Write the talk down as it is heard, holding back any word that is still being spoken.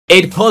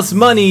It costs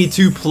money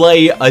to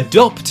play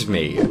Adopt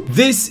Me.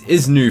 This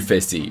is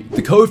Newfissy,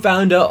 the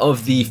co-founder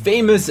of the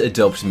famous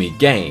Adopt Me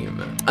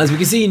game. As we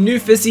can see,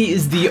 Newfissy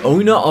is the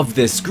owner of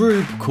this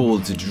group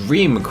called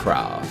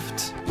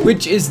Dreamcraft,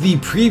 which is the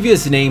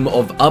previous name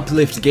of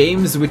Uplift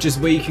Games, which is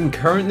where you can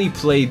currently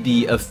play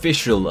the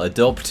official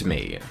Adopt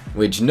Me,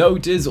 which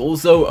note is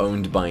also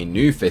owned by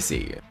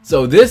Newfissy.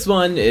 So this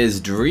one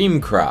is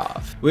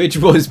Dreamcraft, which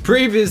was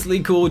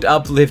previously called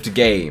Uplift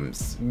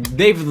Games.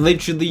 They've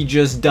literally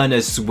just done a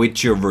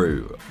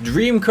switcheroo.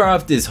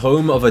 Dreamcraft is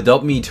home of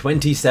Adopt Me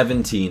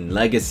 2017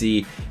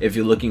 Legacy. If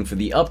you're looking for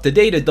the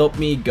up-to-date Adopt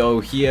Me,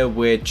 go here,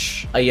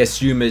 which I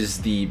assume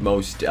is the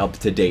most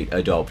up-to-date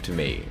Adopt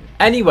Me.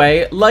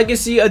 Anyway,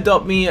 Legacy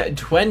Adopt Me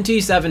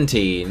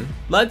 2017,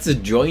 let's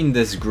join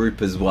this group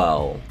as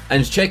well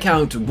and check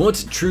out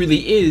what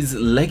truly is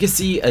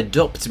Legacy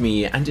Adopt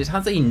Me, and it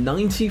has a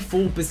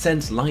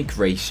 94% like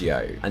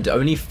ratio and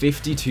only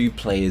 52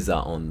 players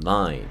are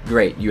online.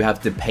 Great, you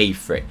have to pay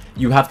for it.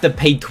 You have to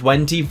pay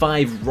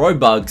 25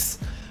 Robux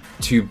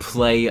to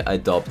play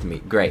Adopt Me.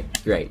 Great.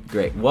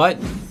 What?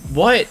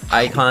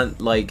 I can't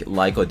like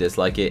or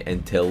dislike it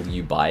until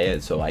you buy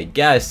it, so I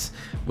guess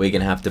we're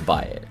gonna have to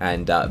buy it.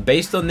 And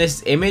based on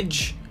this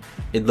image,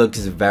 it looks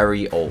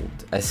very old.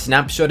 A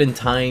snapshot in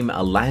time,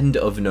 a land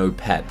of no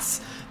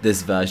pets.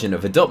 This version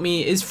of Adopt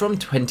Me is from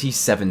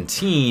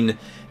 2017,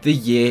 the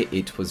year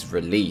it was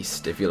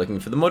released. If you're looking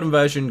for the modern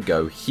version,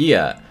 go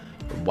here.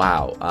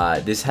 Wow,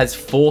 this has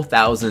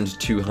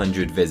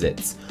 4,200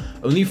 visits.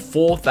 Only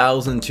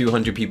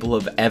 4,200 people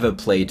have ever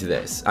played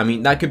this. I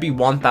mean, that could be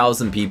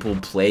 1,000 people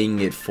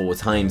playing it 4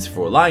 times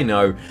for all I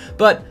know,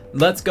 but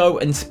let's go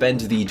and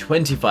spend the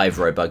 25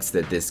 Robux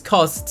that this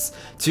costs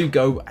to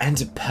go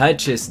and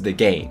purchase the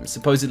game.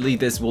 Supposedly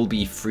this will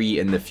be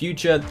free in the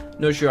future,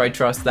 not sure I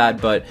trust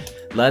that, but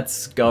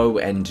let's go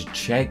and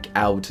check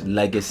out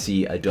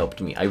Legacy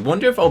Adopt Me. I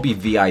wonder if I'll be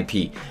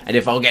VIP and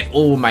if I'll get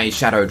all my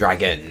shadow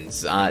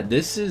dragons.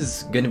 This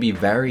is gonna be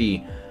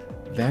very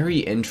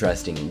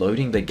interesting.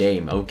 Loading the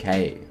game.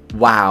 Okay.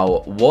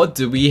 Wow, what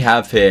do we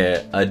have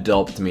here?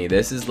 Adopt Me.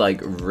 This is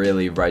like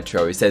really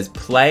retro. It says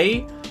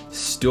play,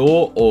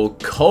 store, or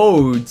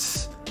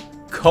codes.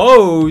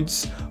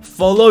 Codes.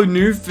 Follow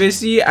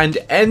Newfissy and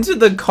enter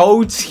the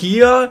codes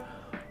here.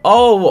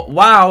 Oh,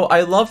 wow.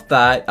 I love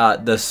that.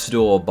 The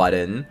store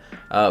button.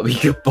 We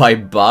could buy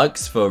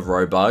bucks for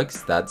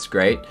Robux. That's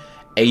great.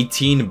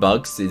 18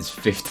 bucks is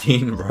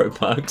 15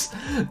 Robux.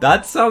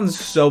 That sounds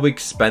so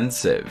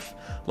expensive.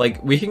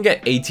 Like, we can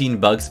get 18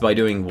 bucks by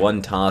doing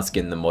one task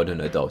in the modern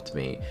Adopt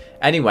Me.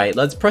 Anyway,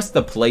 let's press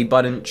the play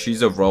button,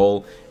 choose a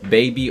role,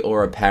 baby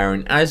or a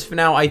parent. As for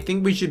now, I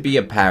think we should be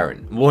a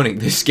parent. Warning,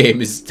 this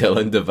game is still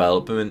in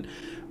development.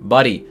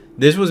 Buddy,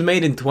 this was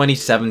made in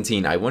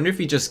 2017. I wonder if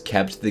he just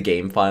kept the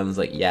game file and was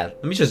like, yeah,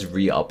 let me just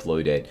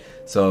re-upload it.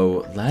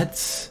 So,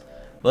 let's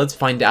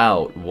find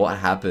out what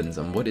happens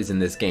and what is in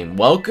this game.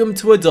 Welcome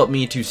to Adopt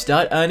Me. To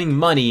start earning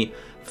money,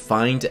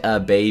 find a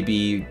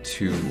baby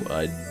to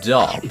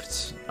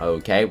adopt.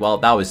 Okay, well,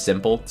 that was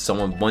simple.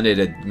 Someone wanted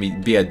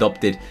to be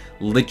adopted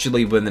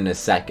literally within a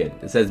second.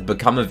 It says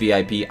become a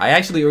VIP. I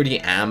actually already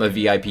am a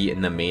VIP in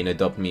the main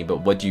Adopt Me,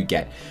 but what do you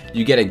get?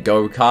 You get a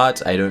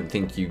go-kart. I don't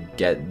think you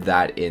get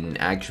that in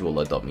actual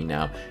Adopt Me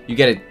now. You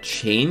get to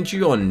change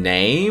your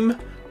name.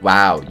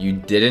 Wow, you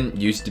didn't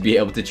used to be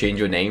able to change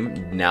your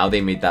name. Now they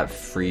made that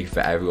free for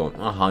everyone.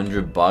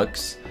 100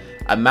 bucks.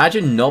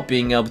 Imagine not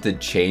being able to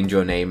change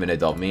your name in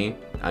Adopt Me.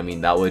 I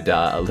mean, that would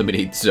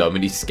eliminate so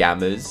many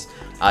scammers.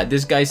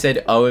 This guy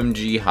said,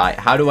 OMG, hi,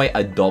 how do I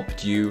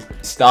adopt you?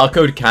 Star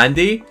code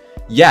candy?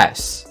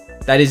 Yes,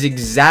 that is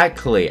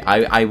exactly,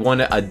 I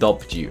want to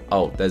adopt you.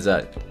 Oh, there's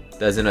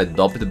an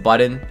adopt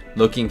button.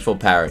 Looking for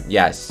parent.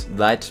 Yes,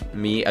 let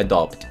me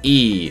adopt.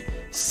 E,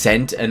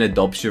 sent an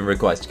adoption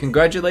request.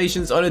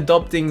 Congratulations on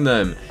adopting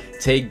them.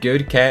 Take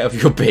good care of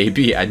your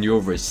baby and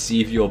you'll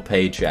receive your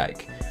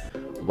paycheck.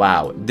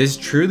 Wow, this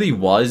truly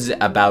was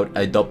about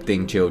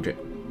adopting children.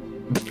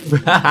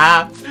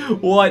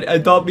 What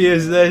Adopt Me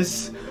is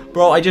this?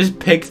 Bro, I just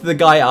picked the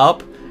guy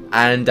up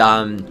and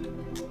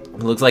it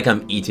looks like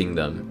I'm eating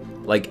them.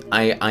 Like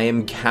I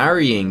am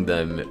carrying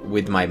them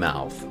with my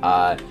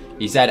mouth.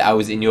 He said I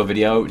was in your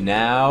video,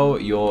 now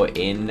you're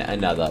in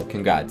another.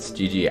 Congrats,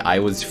 GG. I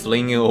was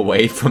flinging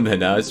away from the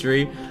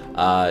nursery.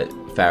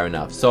 Fair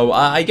enough. So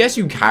I guess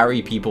you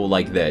carry people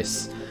like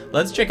this.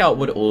 Let's check out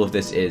what all of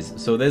this is.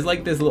 So there's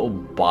like this little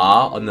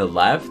bar on the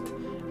left,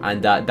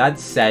 and that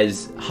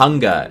says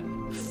hunger,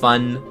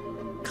 fun,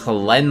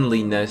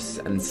 cleanliness,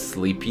 and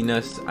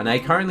sleepiness. And I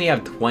currently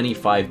have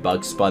 25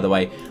 bucks, by the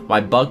way.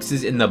 My bucks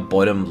is in the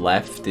bottom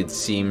left, it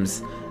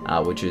seems,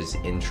 which is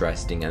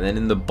interesting. And then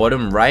in the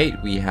bottom right,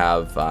 we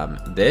have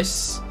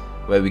this,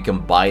 where we can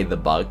buy the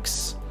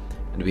bucks.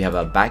 And we have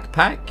a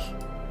backpack.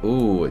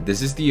 Ooh,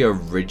 this is the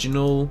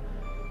original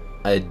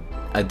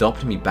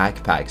Adopt Me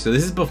backpack. So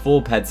this is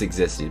before pets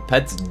existed.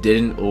 Pets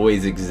didn't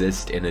always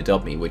exist in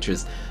Adopt Me, which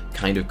was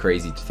kind of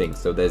crazy to think.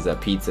 So there's a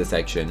pizza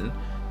section,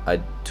 a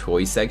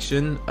toy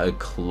section, a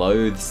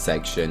clothes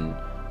section,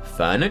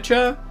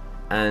 furniture,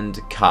 and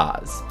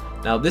cars.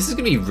 Now this is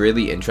going to be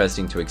really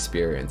interesting to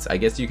experience. I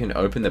guess you can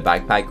open the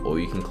backpack or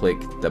you can click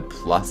the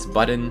plus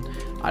button.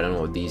 I don't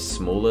know what these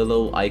smaller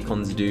little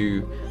icons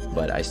do,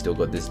 but I still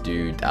got this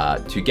dude.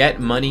 To get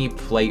money,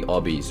 play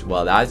obbies.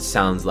 Well, that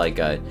sounds like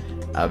a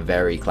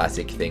very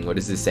classic thing. What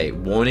does this say?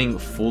 Warning,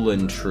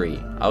 fallen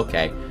tree.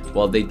 Okay,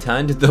 well they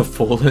turned the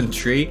fallen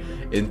tree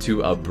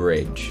into a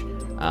bridge.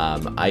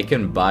 I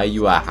can buy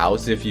you a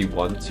house if you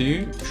want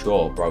to.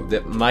 Sure, bro.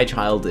 My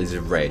child is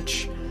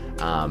rich.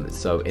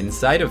 So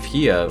inside of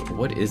here,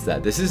 what is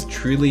that? This is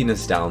truly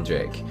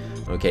nostalgic.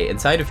 Okay,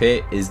 inside of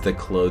here is the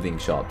clothing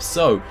shop.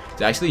 So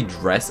to actually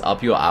dress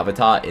up your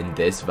avatar in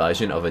this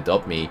version of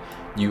Adopt Me,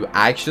 you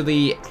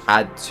actually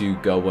had to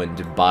go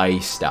and buy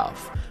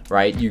stuff,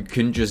 right? You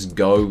couldn't just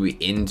go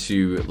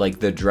into like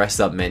the dress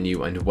up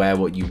menu and wear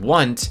what you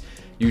want.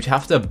 You'd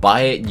have to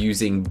buy it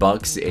using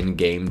bucks in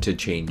game to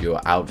change your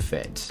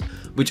outfit,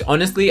 which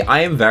honestly I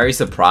am very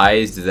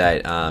surprised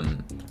that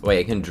wait,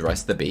 I can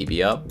dress the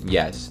baby up?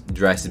 Yes,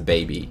 dress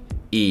baby.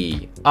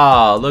 E.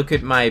 Oh, look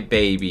at my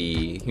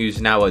baby, who's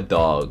now a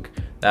dog.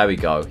 There we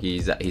go.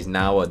 He's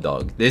now a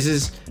dog. This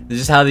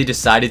is how they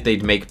decided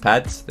they'd make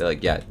pets. They're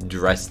like, yeah,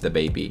 dress the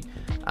baby.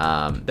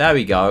 There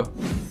we go.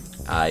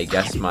 I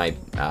guess my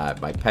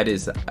pet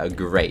is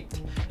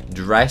great.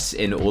 Dress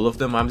in all of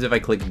them. What happens if I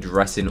click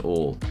dress in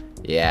all?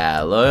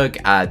 Yeah, look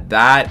at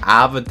that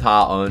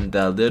avatar on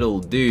the little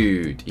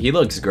dude. He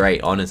looks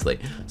great, honestly.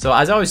 So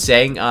as I was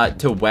saying,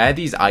 to wear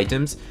these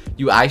items,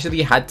 you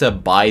actually had to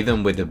buy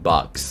them with the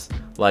bucks.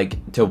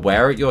 Like, to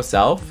wear it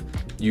yourself,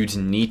 you'd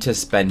need to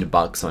spend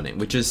bucks on it,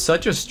 which is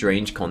such a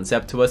strange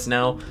concept to us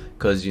now,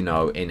 because, you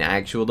know, in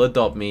actual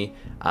Adopt Me,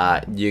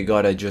 you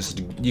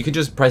can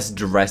just press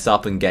dress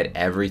up and get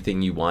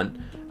everything you want.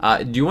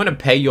 Do you want to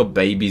pay your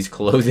baby's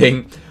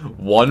clothing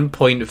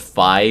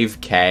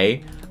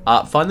 1.5k?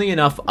 Funnily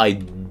enough, I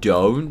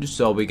don't.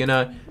 So we're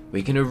gonna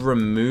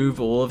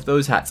remove all of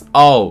those hats.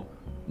 Oh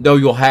no,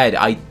 your head.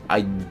 I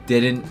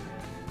didn't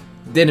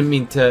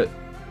mean to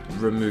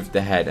remove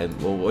the head. And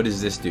well, what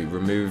does this do?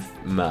 Remove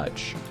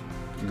merch.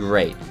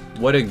 Great.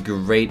 What a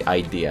great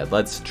idea.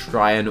 Let's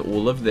try on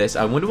all of this.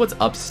 I wonder what's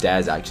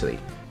upstairs actually.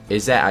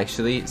 Is there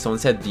actually? Someone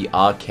said the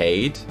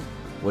arcade.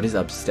 What is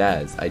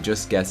upstairs? I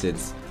just guess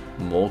it's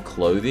more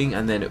clothing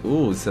and then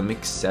ooh, some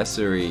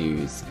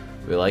accessories.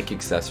 We like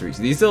accessories.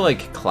 These are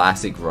like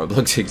classic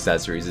Roblox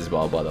accessories as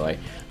well, by the way.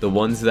 The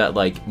ones that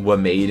like were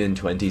made in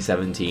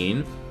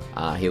 2017.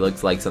 He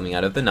looks like something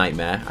out of the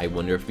Nightmare. I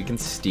wonder if we can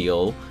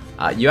steal.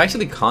 You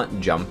actually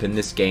can't jump in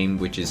this game,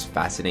 which is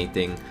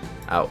fascinating.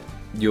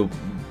 You'll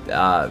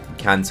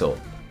cancel.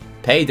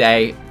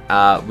 Payday.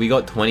 We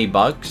got 20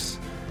 bucks.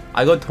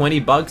 I got 20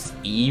 bucks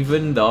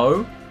even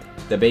though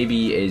the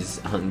baby is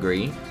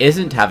hungry,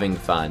 isn't having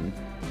fun,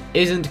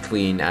 isn't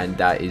clean, and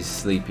is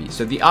sleepy.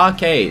 So the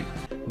arcade.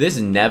 This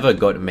never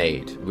got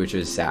made, which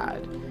is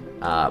sad.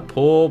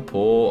 Poor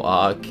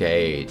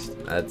arcade.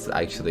 That's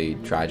actually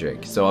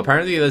tragic. So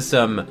apparently there's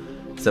some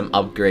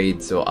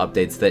upgrades or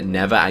updates that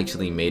never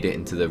actually made it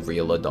into the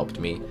real Adopt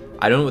Me.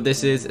 I don't know what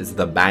this is. It's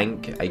the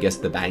bank. I guess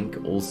the bank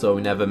also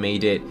never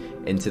made it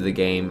into the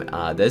game.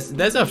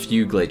 There's a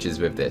few glitches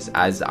with this,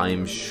 as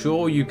I'm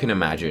sure you can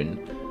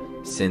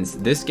imagine, since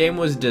this game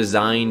was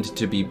designed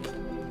to be...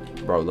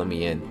 Bro, let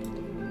me in.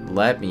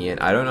 Let me in.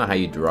 I don't know how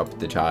you drop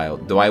the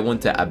child. Do I want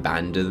to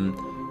abandon?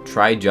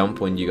 Try jump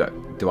when you go.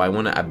 Do I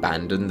want to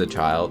abandon the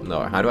child?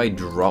 No. How do I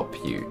drop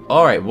you?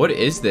 Alright, what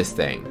is this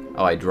thing?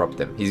 Oh, I dropped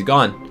him. He's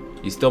gone.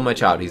 He's still my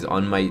child. He's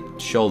on my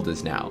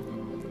shoulders now.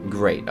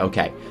 Great.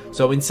 Okay.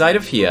 So inside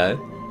of here,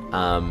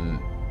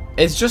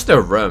 it's just a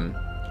room,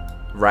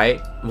 right?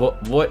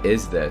 What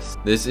is this?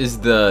 This is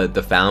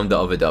the founder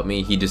of Adopt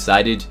Me. He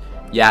decided,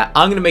 yeah,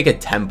 I'm gonna make a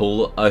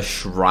temple, a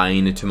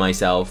shrine to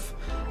myself.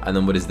 And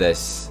then what is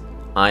this?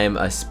 I am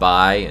a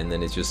spy, and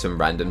then it's just some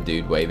random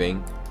dude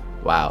waving.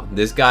 Wow,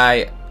 this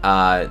guy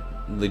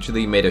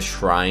literally made a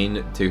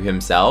shrine to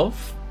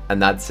himself,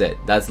 and that's it.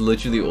 That's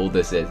literally all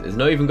this is. It's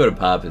not even got a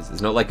purpose.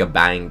 It's not like a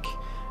bank.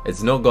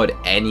 It's not got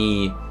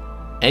any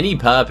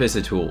purpose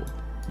at all.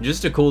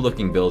 Just a cool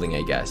looking building,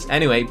 I guess.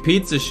 Anyway,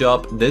 pizza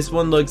shop. This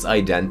one looks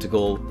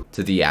identical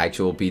to the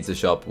actual pizza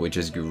shop, which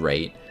is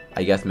great.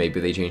 I guess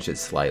maybe they changed it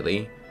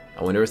slightly.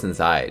 I wonder what's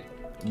inside.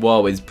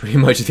 Whoa, it's pretty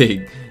much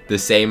the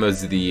same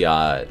as the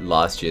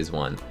last year's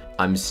one.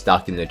 I'm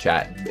stuck in the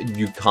chat.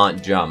 You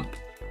can't jump.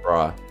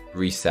 Bruh.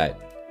 Reset.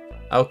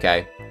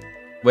 Okay.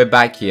 We're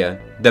back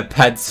here. The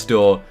pet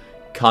store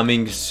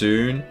coming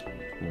soon.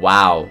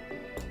 Wow.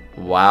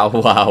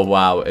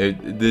 Wow.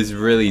 This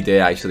really did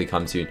actually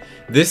come soon.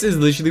 This is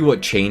literally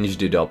what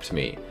changed Adopt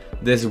Me.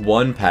 This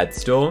one pet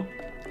store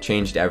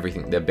changed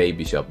everything. The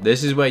baby shop.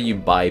 This is where you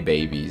buy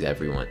babies,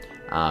 everyone.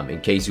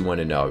 In case you want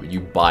to know, you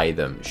buy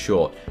them.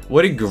 Sure.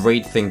 What a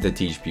great thing to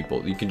teach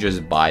people. You can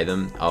just buy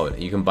them. Oh,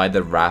 you can buy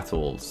the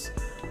rattles.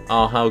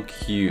 Oh, how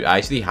cute. I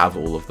actually have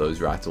all of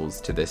those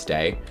rattles to this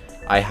day.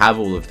 I have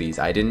all of these.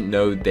 I didn't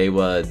know they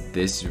were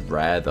this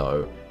rare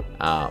though,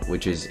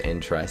 which is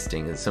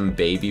interesting. And some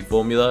baby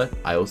formula.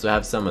 I also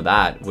have some of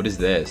that. What is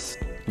this?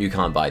 You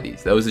can't buy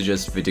these. Those are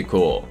just for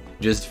decor.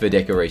 just for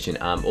decoration.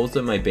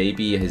 Also, my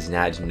baby has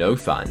had no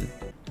fun,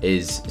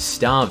 is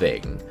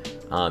starving.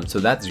 So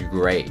that's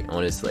great,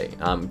 honestly.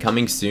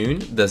 Coming soon,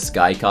 the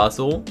Sky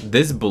Castle.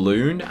 This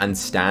balloon and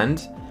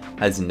stand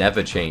has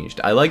never changed.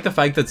 I like the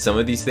fact that some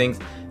of these things,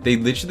 they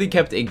literally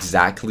kept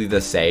exactly the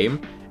same,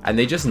 and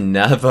they just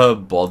never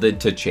bothered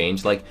to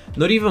change. Like,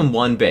 not even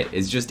one bit.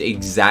 It's just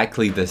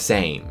exactly the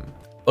same.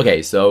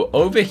 Okay, so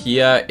over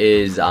here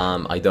is,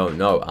 I don't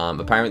know.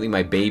 Apparently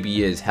my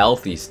baby is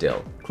healthy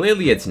still.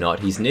 Clearly it's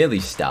not. He's nearly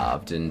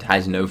starved and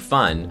has no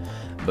fun.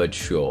 But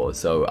sure.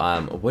 So,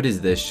 what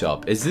is this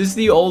shop? Is this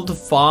the old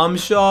farm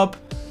shop?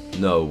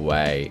 No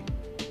way.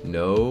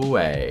 No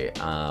way.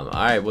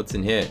 Alright, what's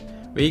in here?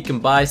 We can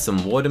buy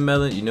some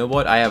watermelon. You know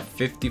what? I have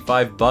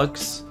 55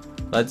 bucks.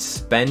 Let's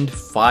spend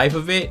 5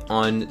 of it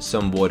on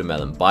some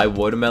watermelon. Buy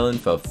watermelon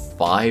for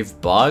 5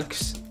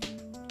 bucks.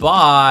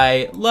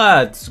 Buy.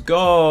 Let's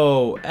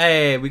go.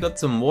 Hey, we got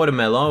some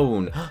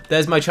watermelon.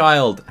 There's my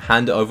child.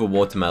 Hand over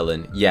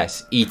watermelon.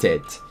 Yes, eat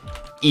it.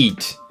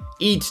 Eat.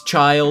 Eat,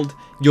 child.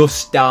 You're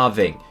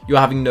starving. You're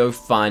having no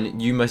fun.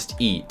 You must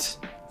eat.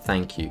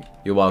 Thank you.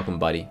 You're welcome,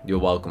 buddy. You're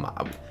welcome.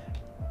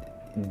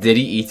 Did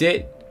he eat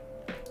it?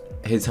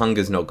 His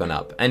hunger's not gone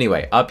up.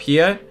 Anyway, up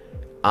here,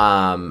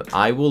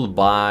 I will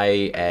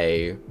buy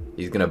a...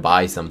 He's gonna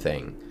buy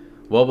something.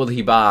 What will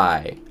he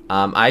buy?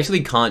 I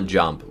actually can't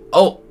jump.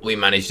 Oh, we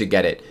managed to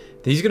get it.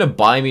 He's gonna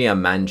buy me a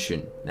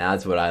mansion.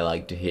 That's what I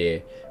like to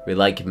hear. We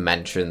like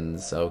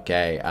mansions.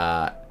 Okay.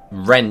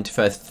 Rent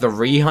for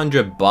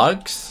 300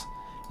 bucks?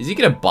 Is he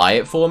gonna buy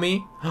it for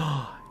me?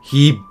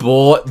 He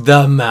bought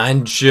the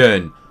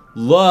mansion.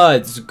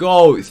 Let's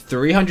go.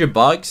 300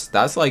 bucks?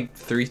 That's like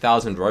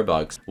 3,000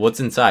 Robux. What's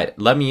inside?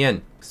 Let me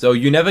in. So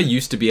you never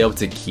used to be able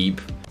to keep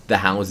the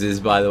houses,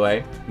 by the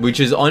way, which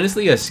is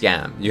honestly a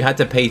scam. You had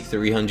to pay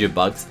 300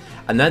 bucks,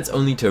 and that's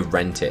only to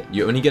rent it.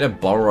 You only get to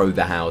borrow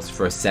the house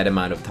for a set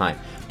amount of time.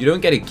 You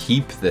don't get to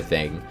keep the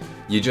thing.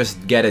 You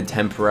just get to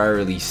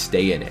temporarily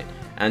stay in it.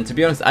 And to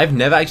be honest, I've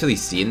never actually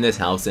seen this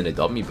house in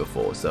Adopt Me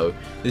before, so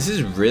this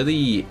is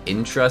really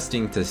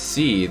interesting to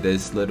see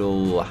this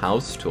little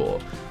house tour.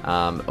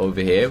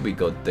 Over here, we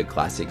got the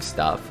classic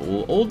stuff,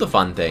 all the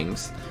fun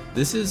things.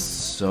 This is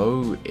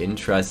so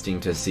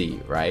interesting to see,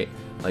 right?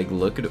 Like,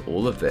 look at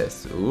all of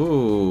this.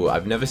 Ooh,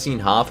 I've never seen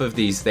half of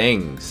these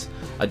things.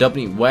 Adopt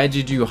Me, where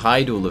did you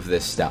hide all of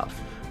this stuff?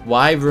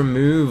 Why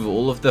remove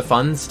all of the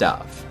fun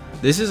stuff?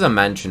 This is a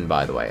mansion,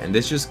 by the way, and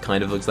this just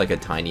kind of looks like a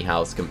tiny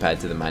house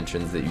compared to the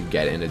mansions that you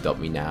get in Adopt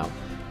Me now.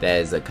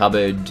 There's a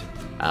cupboard.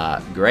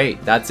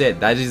 Great, that's it.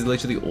 That is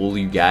literally all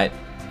you get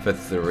for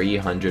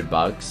 300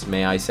 bucks,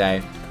 may I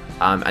say.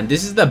 And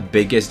this is the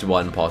biggest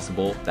one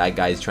possible. That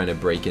guy's trying to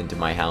break into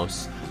my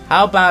house.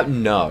 How about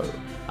no?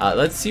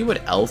 Let's see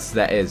what else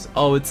there is.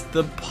 Oh, it's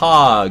the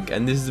park,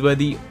 and this is where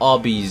the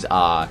obbies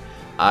are.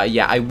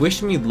 Yeah, I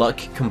wish me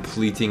luck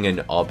completing an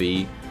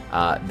obby.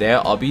 There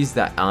are obbies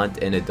that aren't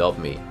in Adopt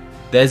Me.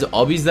 There's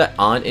obbies that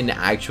aren't in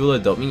actual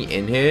Adopt Me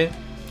in here.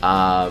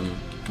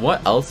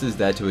 What else is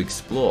there to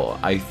explore?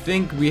 I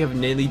think we have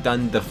nearly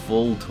done the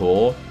full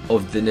tour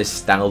of the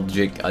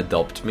nostalgic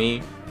Adopt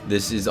Me.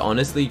 This is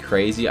honestly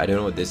crazy. I don't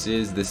know what this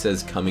is. This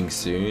says coming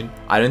soon.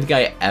 I don't think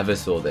I ever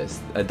saw this.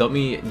 Adopt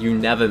Me, you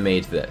never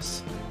made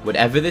this.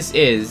 Whatever this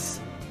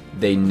is,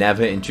 they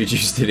never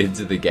introduced it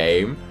into the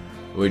game,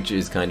 which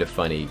is kind of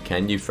funny.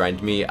 Can you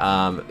friend me?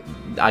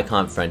 I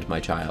can't friend my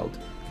child,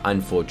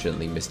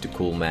 unfortunately, Mr.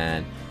 Cool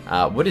Man.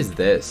 What is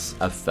this?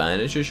 A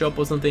furniture shop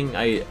or something?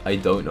 I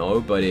don't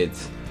know, but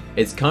it's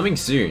coming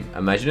soon.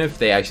 Imagine if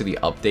they actually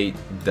update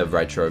the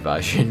retro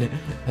version.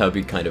 That would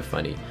be kind of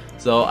funny.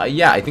 So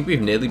yeah, I think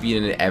we've nearly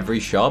been in every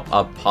shop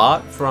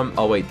apart from...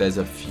 Oh wait, there's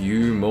a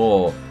few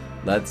more.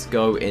 Let's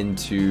go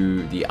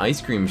into the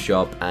ice cream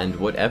shop and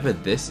whatever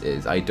this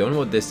is. I don't know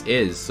what this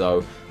is,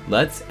 so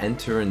let's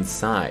enter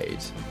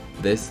inside.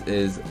 This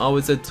is... Oh,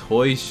 it's a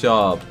toy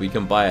shop. We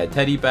can buy a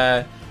teddy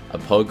bear, a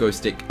pogo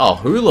stick, a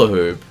hula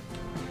hoop.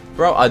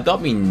 Bro,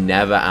 Adopt Me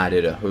never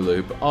added a hula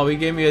hoop. Oh, he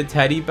gave me a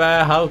teddy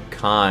bear? How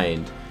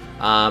kind.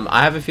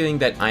 I have a feeling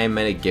that I am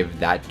meant to give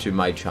that to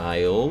my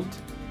child.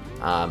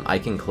 I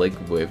can click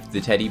with the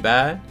teddy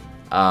bear.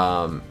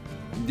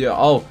 Yeah,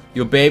 oh,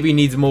 your baby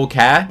needs more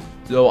care?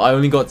 So I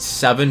only got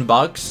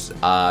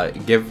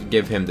 $7.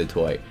 Give him the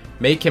toy.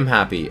 Make him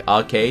happy.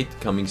 Arcade,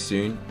 coming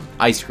soon.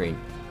 Ice cream.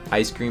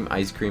 Ice cream,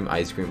 ice cream,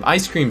 ice cream.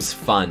 Ice cream's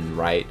fun,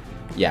 right?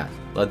 Yeah,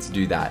 let's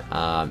do that.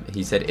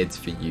 He said it's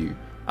for you.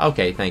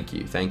 Okay, thank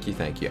you, thank you,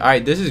 thank you.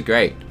 Alright, this is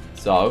great.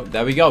 So,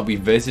 there we go. We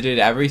visited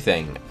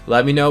everything.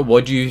 Let me know,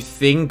 what do you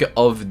think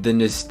of the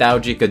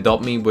nostalgic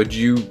Adopt Me? Would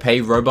you pay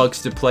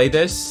Robux to play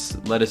this?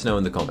 Let us know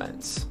in the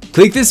comments.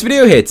 Click this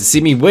video here to see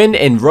me win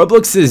in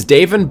Roblox's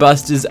Dave &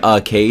 Buster's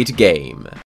arcade game.